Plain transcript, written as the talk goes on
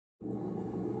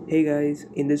Hey guys,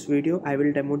 in this video I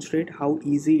will demonstrate how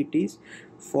easy it is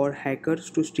for hackers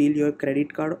to steal your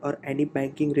credit card or any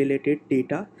banking related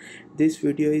data. This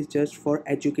video is just for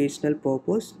educational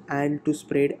purpose and to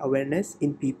spread awareness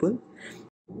in people.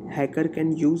 Hacker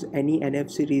can use any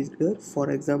NFC reader.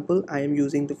 For example, I am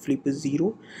using the Flipper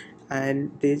Zero,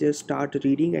 and they just start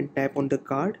reading and tap on the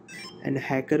card, and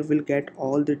hacker will get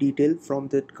all the detail from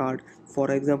that card.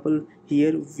 For example,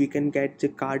 here we can get the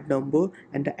card number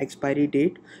and the expiry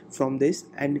date from this,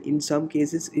 and in some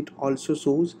cases it also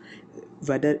shows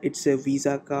whether it's a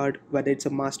Visa card, whether it's a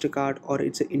MasterCard, or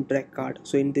it's an Interact card.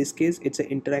 So in this case it's an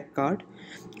Interact card,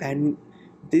 and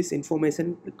this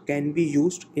information can be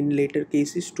used in later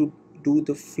cases to do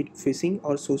the phishing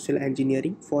or social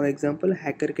engineering. For example,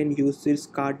 hacker can use this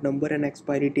card number and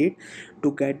expiry date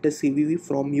to get the CVV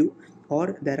from you,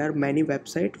 or there are many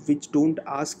websites which don't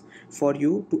ask for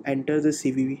you to enter the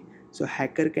CVV, so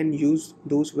hacker can use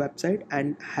those websites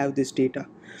and have this data.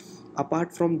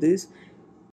 Apart from this,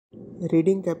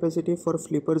 reading capacity for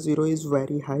Flipper Zero is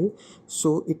very high,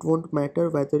 so it won't matter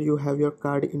whether you have your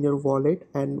card in your wallet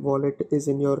and wallet is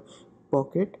in your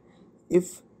pocket.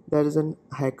 If there is a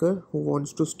hacker who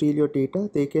wants to steal your data,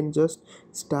 they can just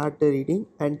start the reading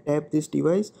and tap this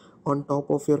device on top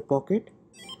of your pocket,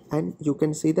 and you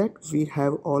can see that we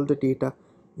have all the data.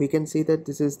 We can see that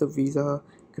this is the Visa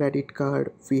credit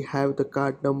card, we have the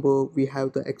card number, we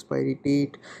have the expiry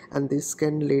date, and this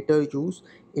can later use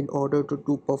in order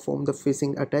to perform the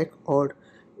phishing attack or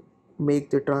make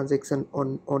the transaction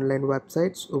on online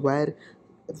websites where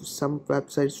some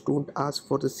websites don't ask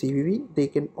for the CVV. They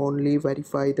can only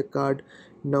verify the card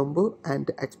number and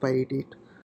the expiry date.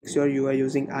 Make sure you are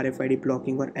using RFID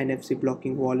blocking or NFC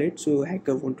blocking wallet, so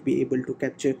hacker won't be able to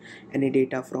capture any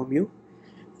data from you.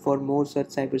 For more such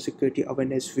cybersecurity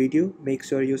awareness video, make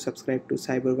sure you subscribe to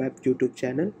CyberWeb YouTube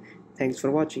channel. Thanks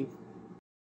for watching.